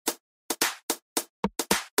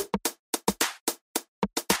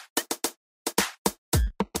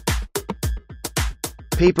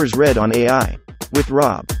Papers read on AI. With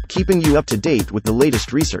Rob, keeping you up to date with the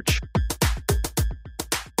latest research.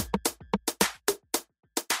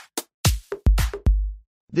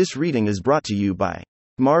 This reading is brought to you by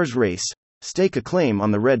Mars Race. Stake a claim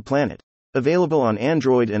on the Red Planet. Available on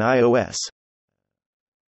Android and iOS.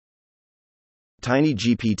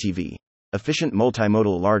 TinyGPT-V. Efficient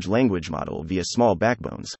multimodal large language model via small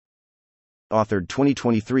backbones. Authored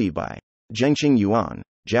 2023 by Zhengqing Yuan,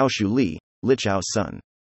 Zhaoshu Li, Lichao Sun.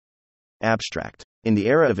 Abstract. In the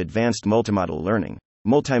era of advanced multimodal learning,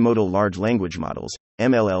 multimodal large language models,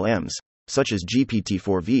 MLLMs, such as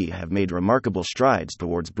GPT-4V have made remarkable strides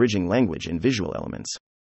towards bridging language and visual elements.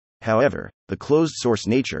 However, the closed-source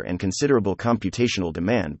nature and considerable computational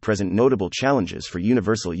demand present notable challenges for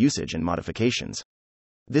universal usage and modifications.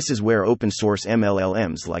 This is where open-source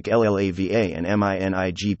MLLMs like LLaVA and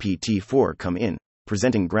TinyGPT-4 come in,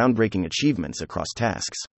 presenting groundbreaking achievements across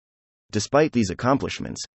tasks. Despite these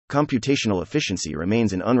accomplishments, computational efficiency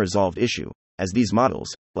remains an unresolved issue, as these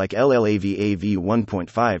models, like LLaVA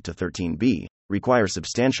v1.5 to 13b, require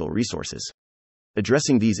substantial resources.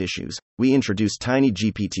 Addressing these issues, we introduce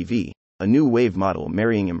TinyGPT-V, a new wave model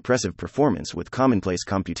marrying impressive performance with commonplace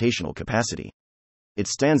computational capacity. It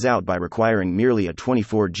stands out by requiring merely a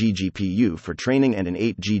 24G GPU for training and an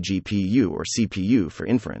 8G GPU or CPU for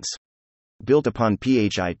inference. Built upon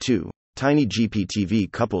PHI-2, TinyGPT-V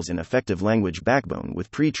couples an effective language backbone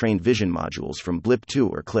with pre-trained vision modules from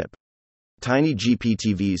BLIP2 or CLIP.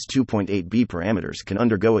 TinyGPT-V's 2.8b parameters can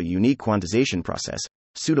undergo a unique quantization process,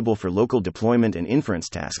 suitable for local deployment and inference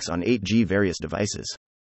tasks on 8G various devices.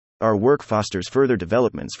 Our work fosters further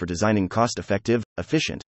developments for designing cost-effective,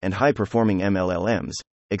 efficient, and high-performing MLLMs,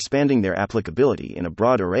 expanding their applicability in a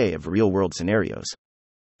broad array of real-world scenarios.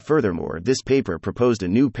 Furthermore, this paper proposed a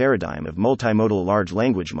new paradigm of multimodal large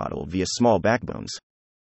language model via small backbones.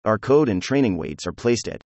 Our code and training weights are placed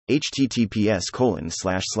at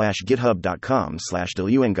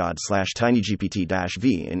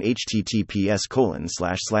https://github.com/deluyengod/tinygpt-v and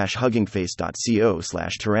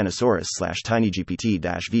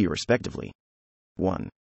https://huggingface.co/tyrannosaurus/tinygpt-v respectively. 1.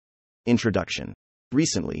 Introduction.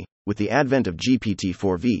 Recently, with the advent of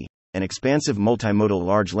GPT-4V, an expansive multimodal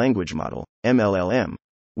large language model, MLLM,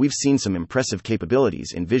 we've seen some impressive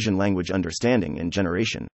capabilities in vision language understanding and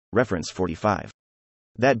generation, reference 45.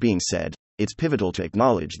 That being said, it's pivotal to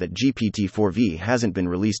acknowledge that GPT-4V hasn't been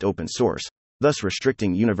released open source, thus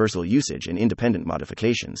restricting universal usage and independent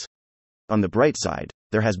modifications. On the bright side,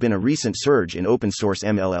 there has been a recent surge in open source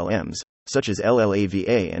MLLMs, such as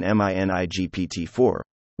LLaVA and TinyGPT-4,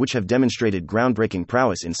 which have demonstrated groundbreaking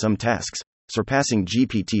prowess in some tasks, surpassing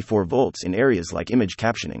GPT-4 volts in areas like image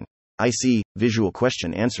captioning, IC, visual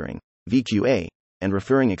question answering, VQA, and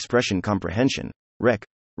referring expression comprehension, REC,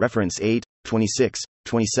 reference 8, 26,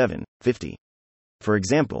 27, 50. For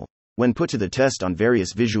example, when put to the test on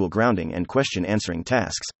various visual grounding and question answering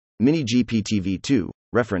tasks, TinyGPT-V2,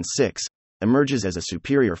 reference 6, emerges as a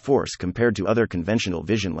superior force compared to other conventional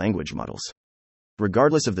vision language models.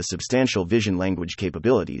 Regardless of the substantial vision language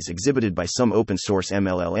capabilities exhibited by some open source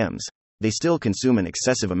MLLMs, they still consume an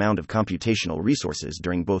excessive amount of computational resources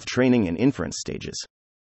during both training and inference stages.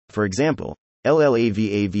 For example,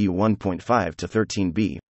 LLaVA v1.5 to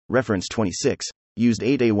 13b, reference 26, used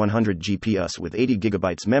 8A100 GPUs with 80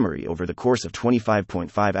 GB memory over the course of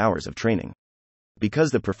 25.5 hours of training.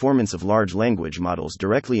 Because the performance of large language models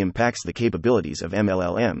directly impacts the capabilities of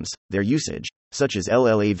MLLMs, their usage, such as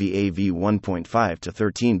LLaVA v1.5 to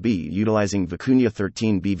 13b utilizing Vicuña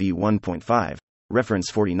 13b v1.5,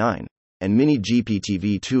 reference 49, and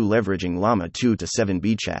TinyGPT-V2 leveraging Llama 2 to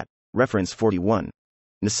 7b chat, reference 41,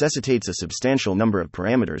 necessitates a substantial number of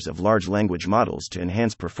parameters of large language models to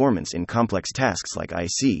enhance performance in complex tasks like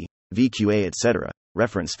IC, VQA, etc.,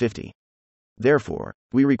 reference 50. Therefore,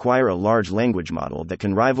 we require a large language model that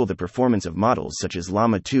can rival the performance of models such as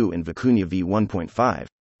Llama 2 and Vicuña v1.5,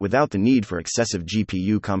 without the need for excessive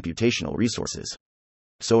GPU computational resources.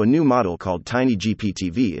 So a new model called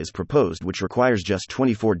TinyGPT-V is proposed, which requires just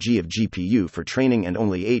 24G of GPU for training and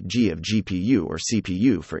only 8G of GPU or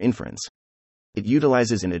CPU for inference. It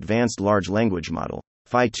utilizes an advanced large language model,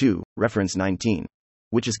 Phi-2, reference 19,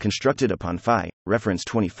 which is constructed upon Phi, reference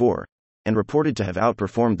 24, and reported to have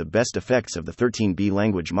outperformed the best effects of the 13b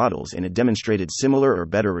language models, and it demonstrated similar or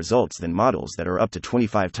better results than models that are up to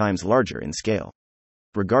 25 times larger in scale.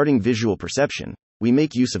 Regarding visual perception, we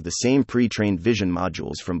make use of the same pre-trained vision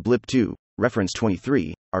modules from BLIP2, reference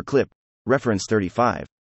 23, our CLIP, reference 35,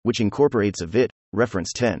 which incorporates a VIT,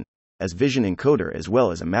 reference 10, as vision encoder as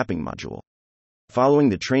well as a mapping module. Following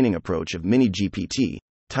the training approach of MiniGPT,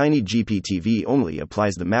 TinyGPT-V only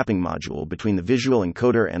applies the mapping module between the visual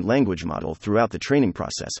encoder and language model throughout the training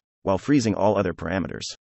process, while freezing all other parameters.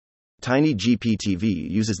 TinyGPT-V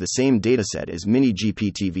uses the same dataset as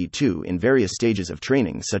MiniGPT-V2 in various stages of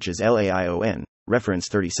training such as LAION, reference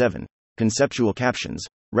 37, conceptual captions,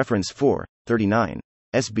 reference 4, 39,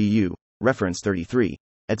 SBU, reference 33,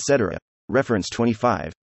 etc., reference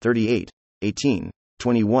 25, 38, 18,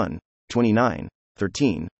 21, 29,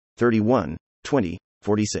 13, 31, 20,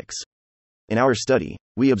 46. In our study,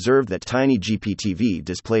 we observed that TinyGPT-V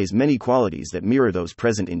displays many qualities that mirror those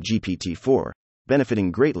present in GPT-4,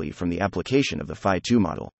 benefiting greatly from the application of the Phi-2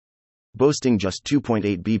 model. Boasting just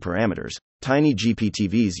 2.8B parameters,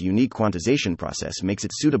 TinyGPT-V's unique quantization process makes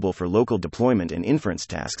it suitable for local deployment and inference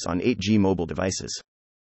tasks on 8G mobile devices.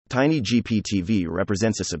 TinyGPT-V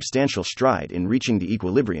represents a substantial stride in reaching the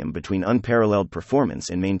equilibrium between unparalleled performance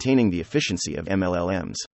and maintaining the efficiency of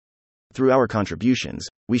MLLMs. Through our contributions,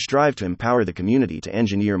 we strive to empower the community to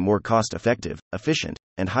engineer more cost-effective, efficient,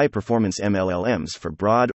 and high-performance MLLMs for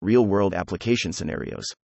broad, real-world application scenarios.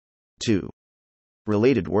 2.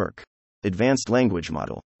 Related work. Advanced Language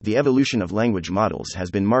Model. The evolution of language models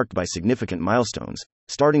has been marked by significant milestones,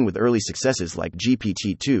 starting with early successes like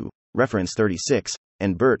GPT-2, reference 36,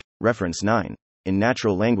 and BERT, reference 9, in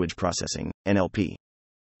natural language processing, NLP.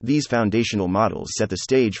 These foundational models set the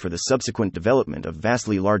stage for the subsequent development of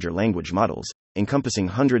vastly larger language models, encompassing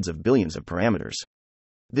hundreds of billions of parameters.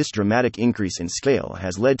 This dramatic increase in scale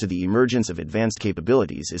has led to the emergence of advanced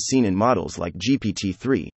capabilities as seen in models like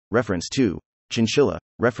GPT-3, reference 2, Chinchilla,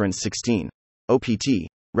 reference 16, OPT,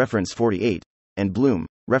 reference 48, and Bloom,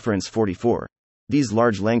 reference 44. These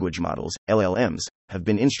large language models, LLMs, have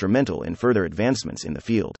been instrumental in further advancements in the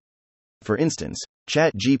field. For instance,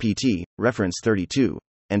 ChatGPT, reference 32,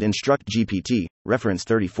 and InstructGPT, reference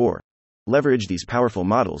 34, leverage these powerful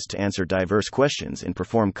models to answer diverse questions and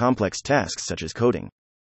perform complex tasks such as coding.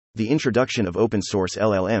 The introduction of open-source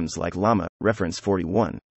LLMs like Llama, reference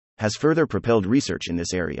 41, has further propelled research in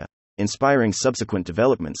this area, inspiring subsequent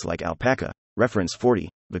developments like Alpaca, reference 40,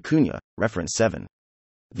 Vicuña, reference 7.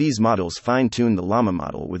 These models fine-tune the Llama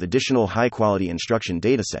model with additional high-quality instruction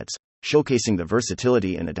datasets, showcasing the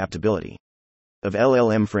versatility and adaptability of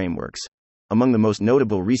LLM frameworks. Among the most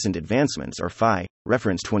notable recent advancements are Phi,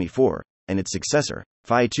 reference 24, and its successor,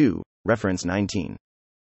 Phi-2, reference 19.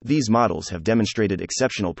 These models have demonstrated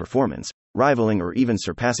exceptional performance, rivaling or even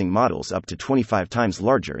surpassing models up to 25 times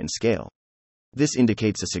larger in scale. This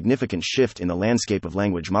indicates a significant shift in the landscape of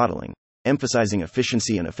language modeling, emphasizing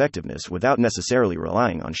efficiency and effectiveness without necessarily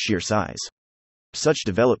relying on sheer size. Such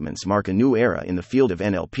developments mark a new era in the field of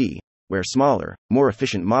NLP, where smaller, more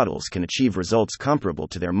efficient models can achieve results comparable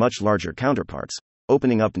to their much larger counterparts,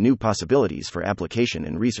 opening up new possibilities for application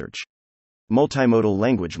and research. Multimodal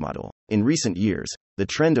language model. In recent years, the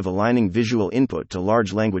trend of aligning visual input to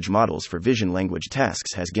large language models for vision language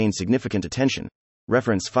tasks has gained significant attention.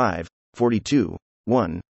 Reference 5, 42,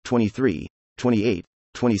 1, 23, 28,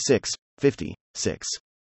 26, 50, 6.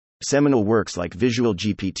 Seminal works like Visual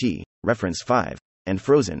GPT, reference 5, and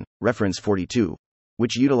Frozen, reference 42,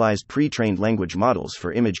 which utilized pre-trained language models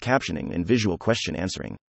for image captioning and visual question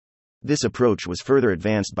answering. This approach was further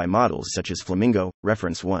advanced by models such as Flamingo,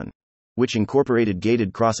 reference 1, which incorporated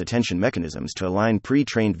gated cross-attention mechanisms to align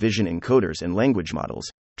pre-trained vision encoders and language models,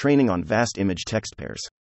 training on vast image text pairs.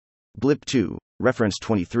 Blip 2, reference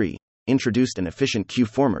 23, introduced an efficient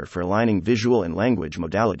Q-former for aligning visual and language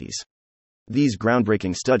modalities. These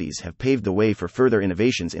groundbreaking studies have paved the way for further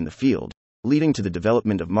innovations in the field, leading to the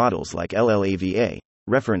development of models like LLAVA,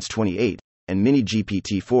 reference 28, and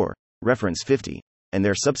MiniGPT-4, reference 50, and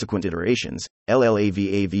their subsequent iterations,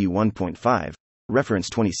 LLAVA-V 1.5, reference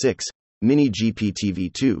 26,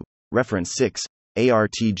 MiniGPT-V2, reference 6,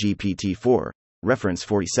 ARTGPT-4, reference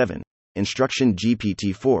 47, Instruction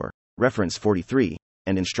GPT-4, reference 43,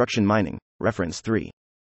 and Instruction Mining, reference 3.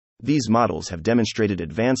 These models have demonstrated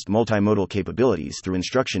advanced multimodal capabilities through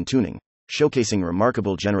instruction tuning, showcasing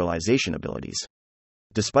remarkable generalization abilities.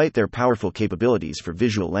 Despite their powerful capabilities for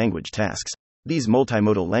visual language tasks, these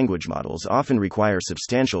multimodal language models often require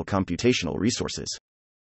substantial computational resources.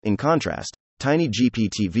 In contrast,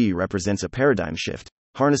 TinyGPT-V represents a paradigm shift,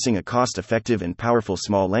 harnessing a cost-effective and powerful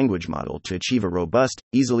small language model to achieve a robust,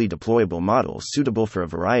 easily deployable model suitable for a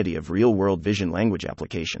variety of real-world vision language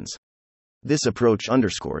applications. This approach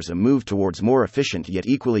underscores a move towards more efficient yet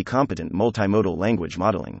equally competent multimodal language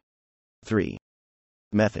modeling. 3.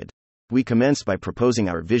 Method. We commence by proposing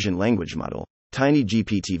our vision language model,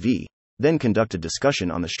 TinyGPT-V, then conduct a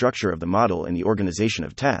discussion on the structure of the model and the organization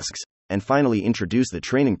of tasks, and finally introduce the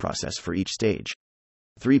training process for each stage.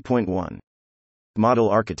 3.1. Model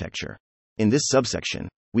architecture. In this subsection,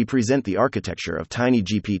 we present the architecture of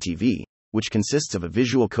TinyGPT-V, which consists of a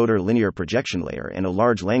visual coder linear projection layer and a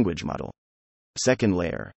large language model. Second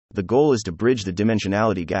layer. The goal is to bridge the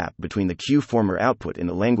dimensionality gap between the Q-former output in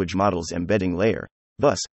the language model's embedding layer,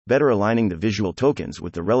 thus, better aligning the visual tokens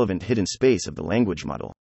with the relevant hidden space of the language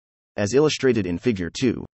model. As illustrated in Figure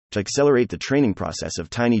 2, to accelerate the training process of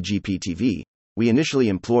TinyGPT-V, we initially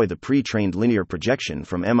employ the pre-trained linear projection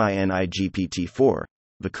from MINIGPT-4,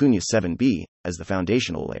 Vicuña 7b, as the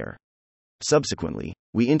foundational layer. Subsequently,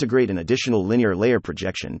 we integrate an additional linear layer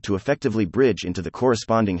projection to effectively bridge into the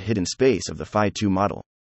corresponding hidden space of the Phi-2 model.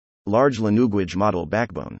 Large language model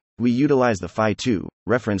backbone. We utilize the Phi-2,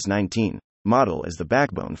 reference 19, model as the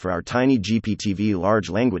backbone for our TinyGPT-V large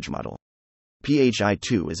language model.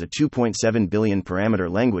 PHI-2 is a 2.7 billion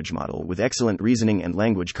parameter language model with excellent reasoning and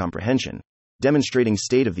language comprehension, demonstrating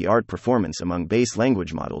state-of-the-art performance among base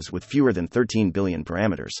language models with fewer than 13 billion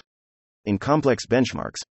parameters. In complex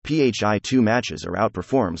benchmarks, PHI-2 matches or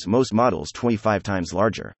outperforms most models 25 times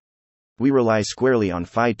larger. We rely squarely on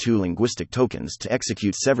Phi-2 linguistic tokens to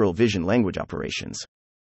execute several vision language operations.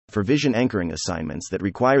 For vision anchoring assignments that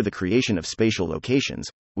require the creation of spatial locations,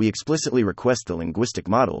 we explicitly request the linguistic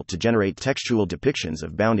model to generate textual depictions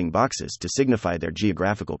of bounding boxes to signify their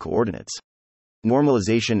geographical coordinates.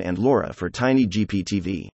 Normalization and LoRa for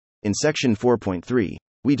TinyGPT-V. In section 4.3,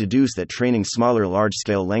 we deduce that training smaller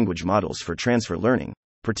large-scale language models for transfer learning,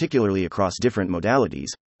 particularly across different modalities,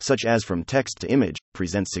 such as from text to image,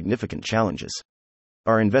 presents significant challenges.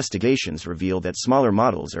 Our investigations reveal that smaller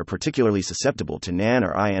models are particularly susceptible to NaN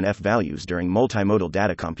or INF values during multimodal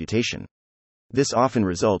data computation. This often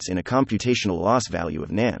results in a computational loss value of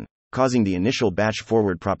NaN, causing the initial batch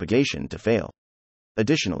forward propagation to fail.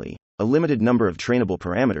 Additionally, a limited number of trainable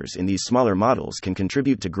parameters in these smaller models can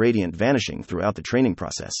contribute to gradient vanishing throughout the training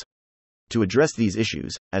process. To address these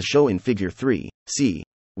issues, as shown in Figure 3c,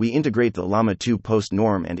 we integrate the Llama 2 post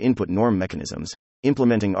norm and input norm mechanisms,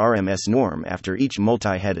 implementing RMS norm after each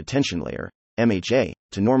multi-head attention layer, MHA,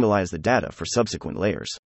 to normalize the data for subsequent layers.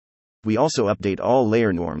 We also update all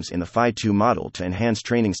layer norms in the Phi-2 model to enhance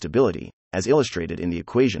training stability, as illustrated in the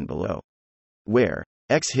equation below. Where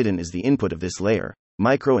x hidden is the input of this layer,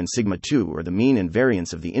 micro and sigma 2 are the mean and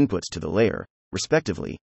variance of the inputs to the layer,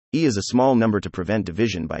 respectively. E is a small number to prevent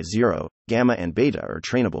division by 0, gamma and beta are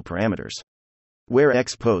trainable parameters. Where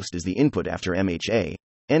x post is the input after MHA,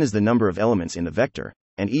 n is the number of elements in the vector,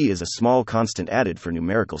 and e is a small constant added for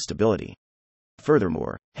numerical stability.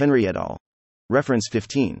 Furthermore, Henry et al. Reference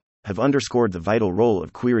 15 have underscored the vital role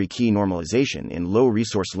of query key normalization in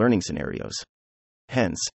low-resource learning scenarios.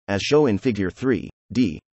 Hence, as shown in Figure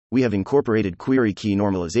 3d, we have incorporated query key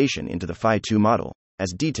normalization into the Phi-2 model,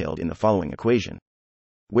 as detailed in the following equation.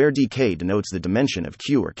 Where dk denotes the dimension of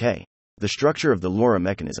q or k. The structure of the LoRa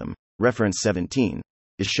mechanism, reference 17,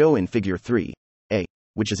 is shown in Figure 3a,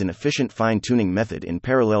 which is an efficient fine-tuning method in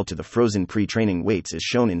parallel to the frozen pre-training weights is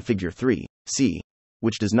shown in Figure 3c,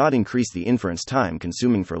 which does not increase the inference time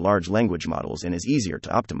consuming for large language models and is easier to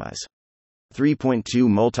optimize. 3.2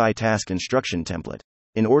 Multitask Instruction Template.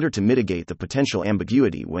 In order to mitigate the potential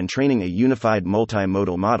ambiguity when training a unified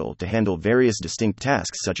multimodal model to handle various distinct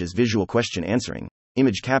tasks such as visual question answering,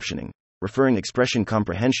 image captioning, referring expression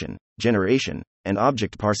comprehension, generation, and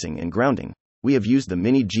object parsing and grounding, we have used the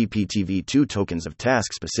mini-GPT-V2 tokens of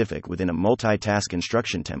task specific within a multitask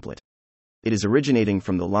instruction template. It is originating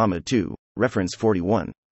from the Llama 2, reference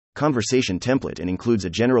 41, conversation template and includes a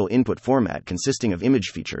general input format consisting of image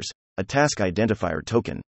features, a task identifier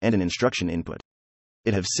token, and an instruction input.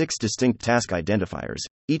 It has 6 distinct task identifiers,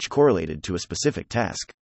 each correlated to a specific task.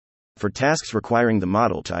 For tasks requiring the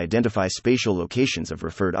model to identify spatial locations of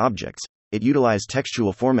referred objects, it utilized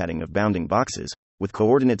textual formatting of bounding boxes, with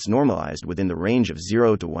coordinates normalized within the range of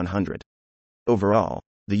 0 to 100. Overall,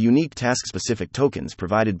 the unique task-specific tokens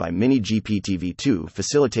provided by mini-GPT-V2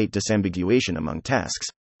 facilitate disambiguation among tasks,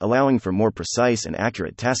 allowing for more precise and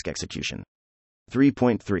accurate task execution.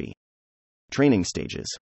 3.3. Training stages.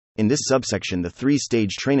 In this subsection, the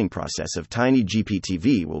 3-stage training process of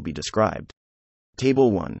TinyGPT-V will be described.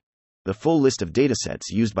 Table 1. The full list of datasets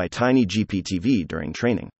used by TinyGPT-V during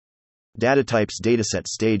training. Data types: dataset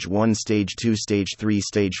stage 1, stage 2, stage 3,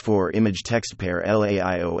 stage 4, image text pair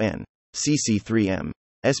LAION, CC3M,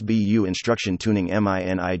 SBU instruction tuning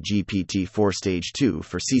MINIGPT4 stage 2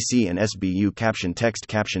 for CC and SBU caption text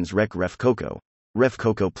captions Ref Coco, Ref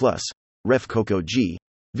Coco Plus, Ref Coco G,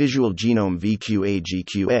 Visual Genome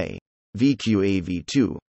VQA-GQA,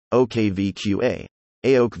 VQA-V2, OKVQA,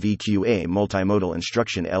 AOK-VQA Multimodal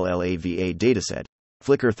Instruction LLAVA Dataset,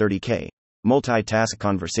 Flickr 30K, Multitask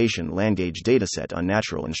Conversation Language Dataset on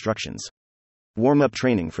Natural Instructions. Warm-up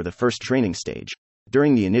training for the first training stage.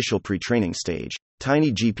 During the initial pre-training stage,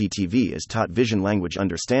 TinyGPT-V is taught vision language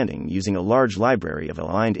understanding using a large library of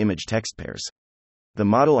aligned image text pairs. The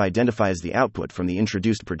model identifies the output from the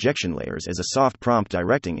introduced projection layers as a soft prompt,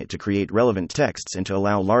 directing it to create relevant texts and to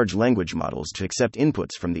allow large language models to accept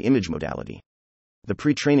inputs from the image modality. The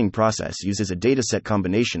pre-training process uses a dataset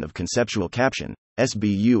combination of conceptual caption,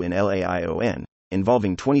 SBU and LAION,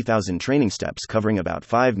 involving 20,000 training steps covering about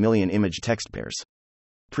 5 million image text pairs.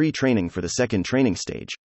 Pre-training for the second training stage.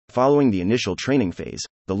 Following the initial training phase,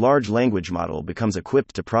 the large language model becomes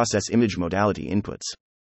equipped to process image modality inputs.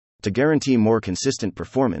 To guarantee more consistent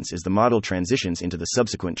performance as the model transitions into the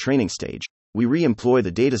subsequent training stage, we re-employ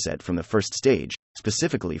the dataset from the first stage,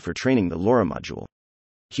 specifically for training the LoRa module.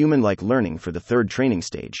 Human-like learning for the third training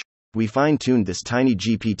stage. We fine-tuned this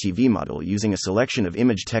TinyGPT-V model using a selection of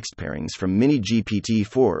image text pairings from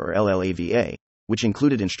MiniGPT-4 or LLAVA, which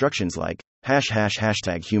included instructions like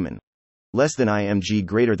 ###human. Less than img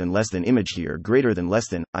greater than less than image here greater than less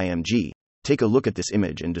than img. Take a look at this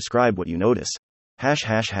image and describe what you notice.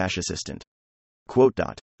 ###assistant.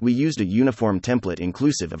 We used a uniform template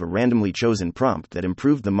inclusive of a randomly chosen prompt that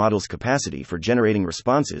improved the model's capacity for generating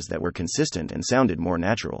responses that were consistent and sounded more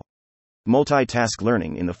natural. Multitask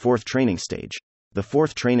learning in the fourth training stage. The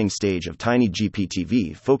fourth training stage of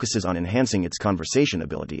TinyGPT-V focuses on enhancing its conversation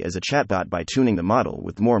ability as a chatbot by tuning the model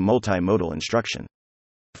with more multimodal instruction.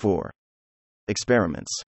 4.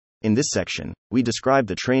 Experiments. In this section, we describe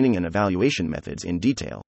the training and evaluation methods in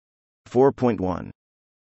detail. 4.1.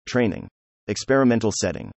 Training. Experimental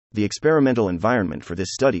setting. The experimental environment for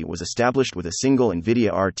this study was established with a single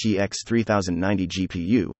NVIDIA RTX 3090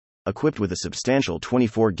 GPU, equipped with a substantial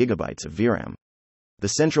 24 GB of VRAM. The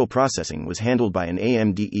central processing was handled by an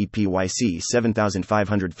AMD EPYC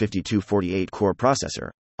 7552 48-core processor,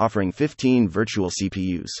 offering 15 virtual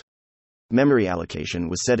CPUs. Memory allocation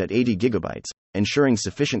was set at 80 GB, ensuring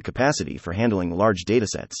sufficient capacity for handling large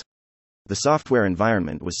datasets. The software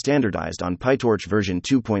environment was standardized on PyTorch version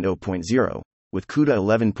 2.0.0, with CUDA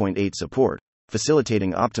 11.8 support,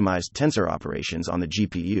 facilitating optimized tensor operations on the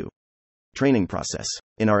GPU. Training process.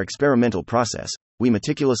 In our experimental process, we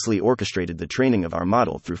meticulously orchestrated the training of our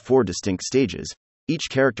model through 4 distinct stages, each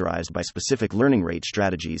characterized by specific learning rate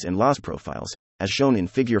strategies and loss profiles, as shown in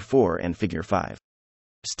Figure 4 and Figure 5.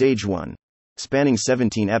 Stage 1. Spanning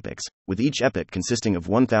 17 epochs, with each epoch consisting of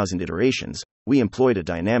 1,000 iterations, we employed a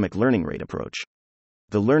dynamic learning rate approach.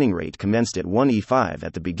 The learning rate commenced at 1E5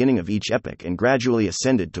 at the beginning of each epoch and gradually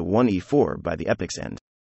ascended to 1E4 by the epoch's end.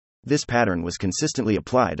 This pattern was consistently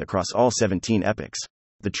applied across all 17 epochs.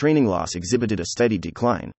 The training loss exhibited a steady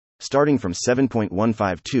decline, starting from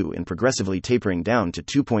 7.152 and progressively tapering down to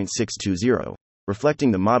 2.620,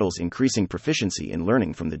 reflecting the model's increasing proficiency in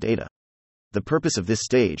learning from the data. The purpose of this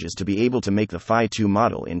stage is to be able to make the Phi-2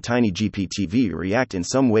 model in TinyGPT-V react in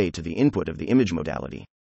some way to the input of the image modality.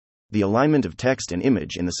 The alignment of text and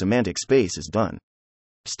image in the semantic space is done.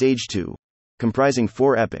 Stage 2. Comprising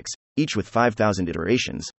 4 epochs, each with 5,000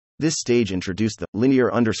 iterations, this stage introduced the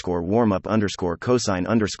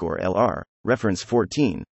linear_warmup_cosine_LR, reference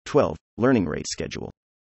 14.12, learning rate schedule.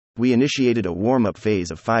 We initiated a warm-up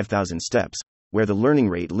phase of 5,000 steps, where the learning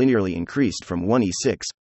rate linearly increased from 1E6,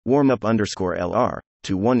 warmup_LR,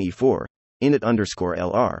 to 1E4,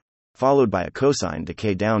 init_LR, followed by a cosine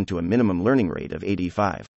decay down to a minimum learning rate of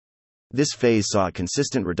 85. This phase saw a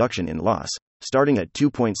consistent reduction in loss, starting at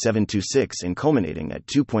 2.726 and culminating at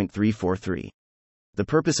 2.343. The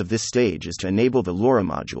purpose of this stage is to enable the LoRa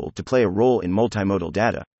module to play a role in multimodal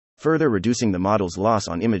data, further reducing the model's loss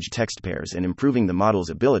on image text pairs and improving the model's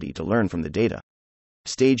ability to learn from the data.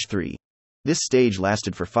 Stage 3. This stage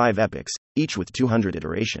lasted for 5 epochs, each with 200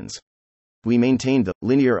 iterations. We maintained the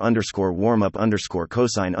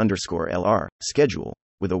linear_warmup_cosine_LR schedule,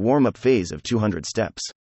 with a warm-up phase of 200 steps.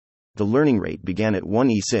 The learning rate began at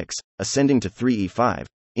 1E6, ascending to 3E5,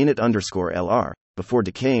 init_LR, before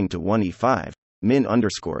decaying to 1E5,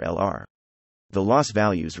 min_LR. The loss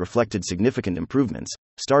values reflected significant improvements,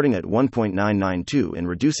 starting at 1.992 and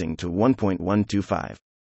reducing to 1.125.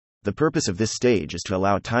 The purpose of this stage is to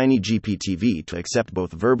allow TinyGPT-V to accept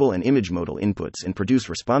both verbal and image modal inputs and produce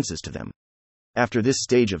responses to them. After this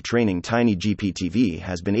stage of training, TinyGPT-V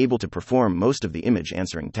has been able to perform most of the image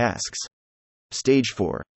answering tasks. Stage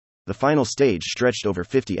 4. The final stage stretched over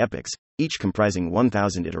 50 epochs, each comprising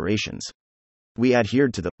 1,000 iterations. We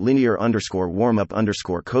adhered to the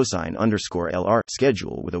linear_warmup_cosine_LR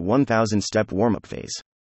schedule with a 1,000-step warm-up phase.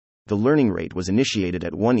 The learning rate was initiated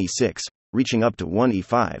at 1E6, reaching up to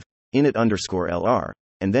 1E5, init_LR,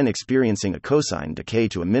 and then experiencing a cosine decay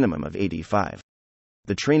to a minimum of 85.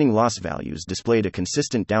 The training loss values displayed a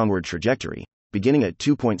consistent downward trajectory, beginning at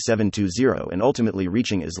 2.720 and ultimately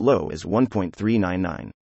reaching as low as 1.399.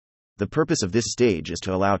 The purpose of this stage is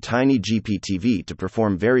to allow TinyGPT-V to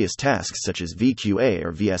perform various tasks such as VQA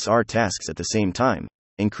or VSR tasks at the same time,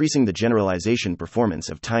 increasing the generalization performance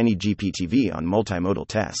of TinyGPT-V on multimodal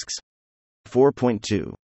tasks.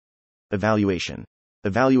 4.2. Evaluation.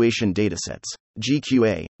 Evaluation datasets.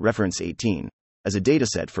 GQA, reference 18, as a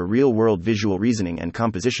dataset for real-world visual reasoning and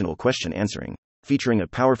compositional question answering, featuring a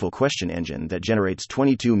powerful question engine that generates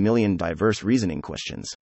 22 million diverse reasoning questions.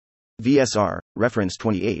 VSR, reference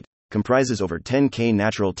 28, comprises over 10K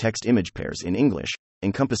natural text image pairs in English,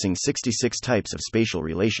 encompassing 66 types of spatial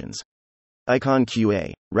relations. Icon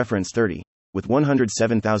QA, reference 30, with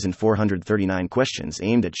 107,439 questions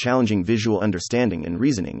aimed at challenging visual understanding and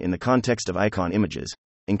reasoning in the context of icon images,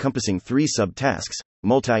 encompassing 3 sub-tasks: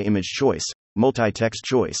 multi-image choice, multi-text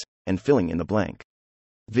choice, and filling in the blank.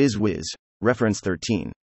 VizWiz, reference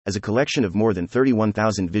 13, as a collection of more than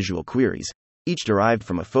 31,000 visual queries, each derived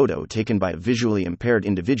from a photo taken by a visually impaired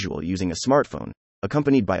individual using a smartphone,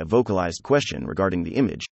 accompanied by a vocalized question regarding the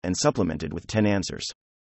image, and supplemented with 10 answers.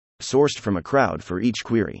 Sourced from a crowd for each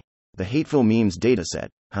query. The Hateful Memes dataset,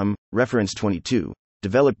 reference 22,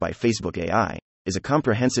 developed by Facebook AI, is a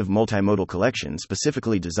comprehensive multimodal collection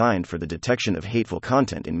specifically designed for the detection of hateful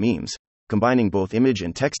content in memes, combining both image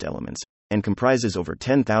and text elements, and comprises over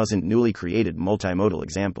 10,000 newly created multimodal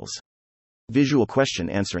examples. Visual question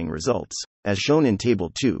answering results. As shown in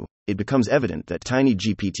Table 2, it becomes evident that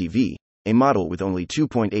TinyGPT-V, a model with only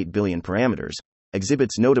 2.8 billion parameters,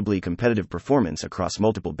 exhibits notably competitive performance across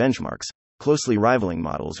multiple benchmarks, closely rivaling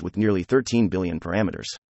models with nearly 13 billion parameters.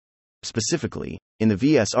 Specifically, in the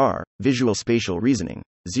VSR, visual spatial reasoning,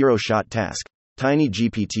 zero-shot task,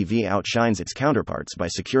 TinyGPT-V outshines its counterparts by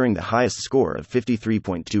securing the highest score of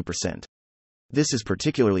 53.2%. This is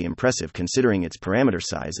particularly impressive considering its parameter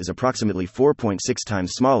size is approximately 4.6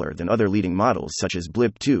 times smaller than other leading models such as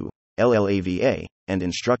Blip2, LLAVA, and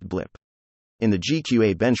Instruct Blip. In the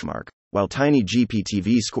GQA benchmark, while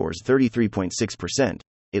TinyGPT-V scores 33.6%,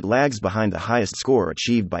 it lags behind the highest score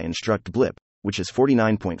achieved by Instruct Blip, which is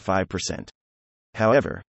 49.5%.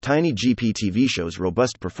 However, TinyGPT-V shows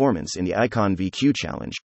robust performance in the Icon VQ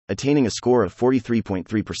challenge, attaining a score of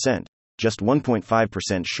 43.3%, just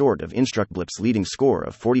 1.5% short of Instruct Blip's leading score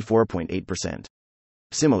of 44.8%.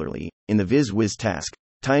 Similarly, in the VizWiz task,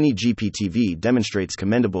 TinyGPT-V demonstrates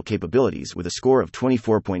commendable capabilities with a score of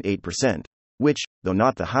 24.8%, which, though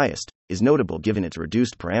not the highest, is notable given its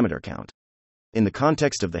reduced parameter count. In the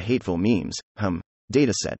context of the Hateful Memes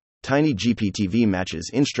dataset, TinyGPT-V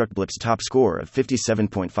matches Instruct Blip's top score of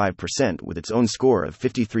 57.5% with its own score of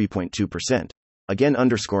 53.2%, again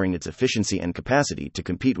underscoring its efficiency and capacity to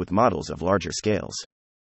compete with models of larger scales.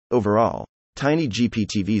 Overall,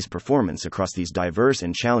 TinyGPT-V's performance across these diverse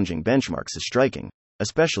and challenging benchmarks is striking,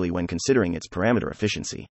 especially when considering its parameter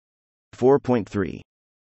efficiency. 4.3.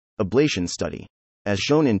 Ablation study. As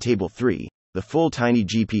shown in Table 3, the full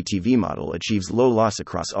TinyGPT-V model achieves low loss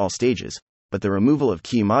across all stages, but the removal of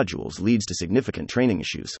key modules leads to significant training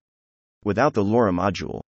issues. Without the LoRa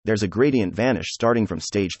module, there's a gradient vanish starting from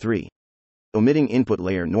stage 3. Omitting input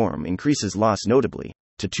layer norm increases loss notably,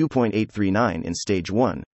 to 2.839 in stage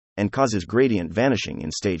 1, and causes gradient vanishing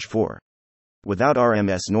in stage 4. Without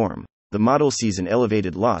RMS norm, the model sees an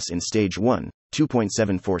elevated loss in stage 1,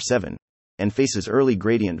 2.747, and faces early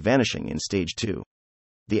gradient vanishing in stage 2.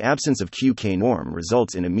 The absence of QK norm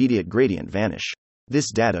results in immediate gradient vanish.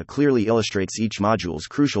 This data clearly illustrates each module's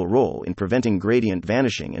crucial role in preventing gradient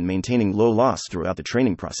vanishing and maintaining low loss throughout the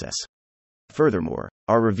training process. Furthermore,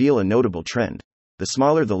 reveal a notable trend. The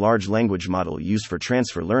smaller the large language model used for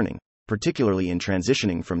transfer learning, particularly in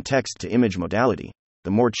transitioning from text to image modality,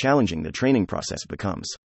 the more challenging the training process becomes.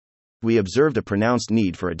 We observed a pronounced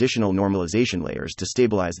need for additional normalization layers to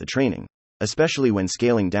stabilize the training, especially when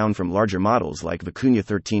scaling down from larger models like Vicuña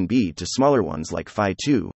 13b to smaller ones like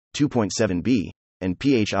Phi2, 2.7b, and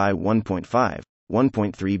PHI 1.5,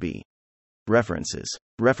 1.3b. References.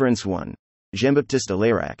 Reference 1. Jean-Baptiste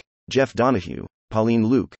Alairac, Jeff Donahue, Pauline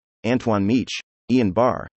Luke, Antoine Meach, Ian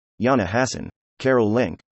Barr, Yana Hassan, Carol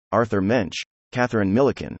Lenk, Arthur Mensch, Catherine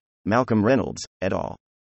Milliken, Malcolm Reynolds, et al.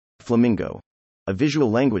 Flamingo. A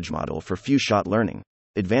visual language model for few-shot learning.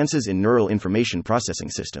 Advances in Neural Information Processing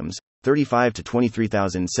Systems, 35 to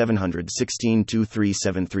 23716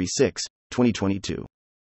 23736, 2022.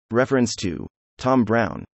 Reference 2. Tom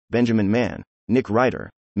Brown, Benjamin Mann, Nick Ryder,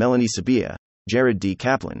 Melanie Sabia, Jared D.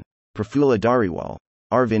 Kaplan, Prafula Dhariwal,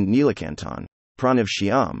 Arvind Neelakantan, Pranav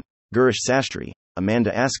Shyam, Girish Sastry,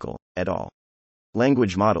 Amanda Askell, et al.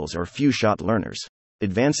 Language models are few-shot learners.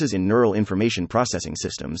 Advances in Neural Information Processing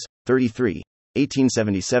Systems, 33,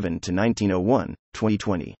 1877 to 1901,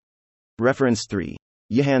 2020. Reference 3.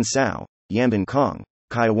 Yihan Cao, Yambin Kong,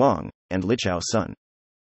 Kai Wang, and Lichao Sun.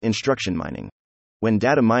 Instruction Mining. When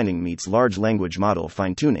Data Mining Meets Large Language Model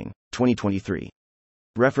Fine-Tuning, 2023.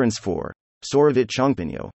 Reference 4. Soravit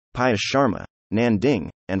Chongpinyo, Piyush Sharma, Nan Ding,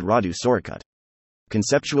 and Radu Sorakut.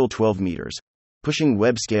 Conceptual 12 meters. Pushing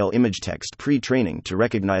Web-Scale Image Text Pre-Training to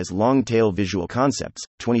Recognize Long-Tail Visual Concepts,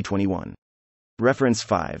 2021. Reference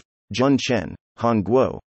 5. Jun Chen, Han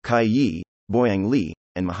Guo, Kai Yi, Boyang Li,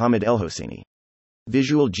 and Mohammed El-Hosseini.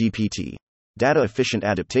 Visual GPT. Data-efficient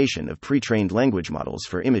adaptation of pre-trained language models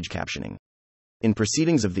for image captioning. In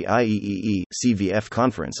Proceedings of the IEEE-CVF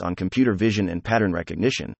Conference on Computer Vision and Pattern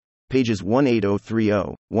Recognition, pages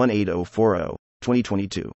 18030, 18040,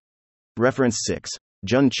 2022. Reference 6.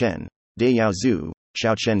 Jun Chen, Deyao Zhu,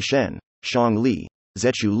 Xiaochen Shen, Shang Li,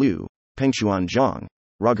 Zechu Liu, Pengchuan Zhang,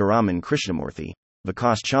 Ragaraman Krishnamurthy,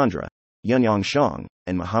 Vikas Chandra, Yunyang Shang,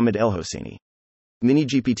 and Mohammed El-Hosseini.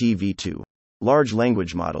 TinyGPT-V 2. Large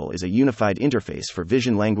Language Model is a unified interface for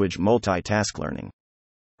vision-language multi-task learning.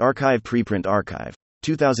 Archive Preprint Archive,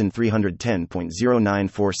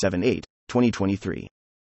 2310.09478, 2023.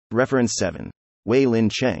 Reference 7. Wei Lin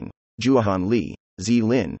Cheng, Juahan Li, Zi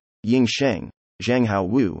Lin, Ying Sheng, Zhanghao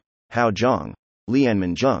Wu, Hao Zhang,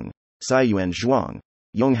 Lianmin Zheng, Saiyuan Zhuang,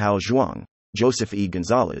 Yonghao Zhuang, Joseph E.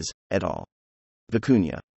 Gonzalez, et al.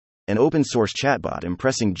 Vicuña. An open-source chatbot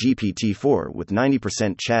impressing GPT-4 with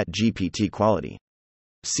 90% chat GPT quality.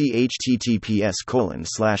 See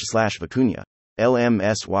https://vicuña.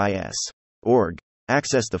 lmsys.org.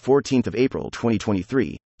 Access 14 April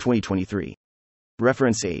 2023, 2023.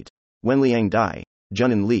 Reference 8. Wenliang Dai,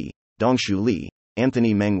 Junan Li, Dongshu Li,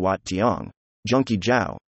 Anthony Meng Wat Tiang, Junqi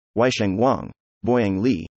Zhao, Weisheng Wang, Boyang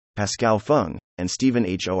Li, Pascal Feng, and Stephen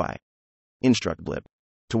Hoi. InstructBlip.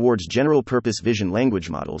 Towards General-Purpose Vision Language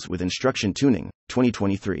Models with Instruction Tuning,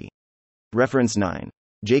 2023. Reference 9.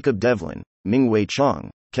 Jacob Devlin, Mingwei Chong,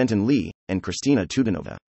 Kenton Li, and Kristina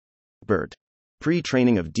Tudanova. BERT.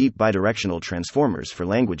 Pre-training of deep bidirectional transformers for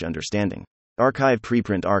language understanding. Archive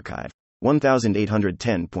Preprint Archive,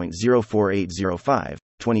 1810.04805,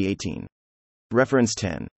 2018. Reference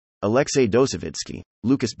 10. Alexei Dosevitsky,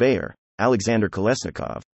 Lucas Bayer, Alexander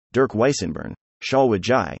Kolesnikov, Dirk Weissenborn, Shalwa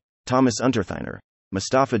Jai, Thomas Untertheiner,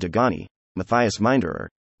 Mustafa Dagani, Matthias Minderer,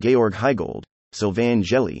 Georg Heigold, Sylvain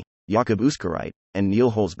Gelly, Jakob Uskereit, and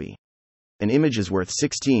Neil Holsby. An image is worth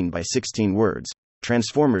 16 by 16 words.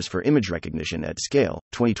 Transformers for Image Recognition at Scale,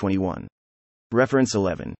 2021. Reference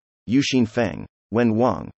 11. Yuxin Feng, Wen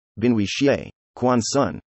Wang, Binwei Xie, Quan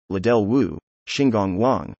Sun, Lidel Wu, Xingong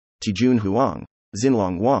Wang, Tijun Huang,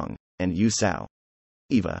 Xinlong Wang, and Yu Sao.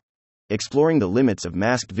 EVA. Exploring the Limits of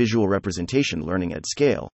Masked Visual Representation Learning at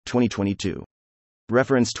Scale, 2022.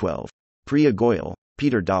 Reference 12. Priya Goyal,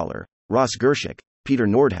 Peter Dollar, Ross Gershik, Peter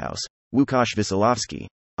Nordhaus, Łukasz Wisielowski,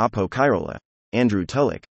 Apo Kairola, Andrew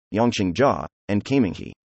Tulloch, Yongqing Jia, and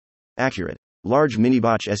Kaminghe. Accurate. Large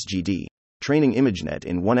Minibatch SGD. Training ImageNet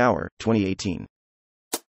in 1 hour, 2018.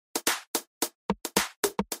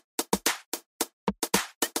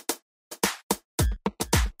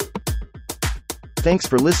 Thanks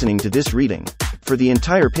for listening to this reading. For the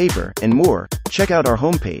entire paper and more, check out our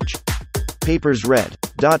homepage,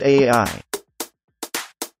 papersread.ai.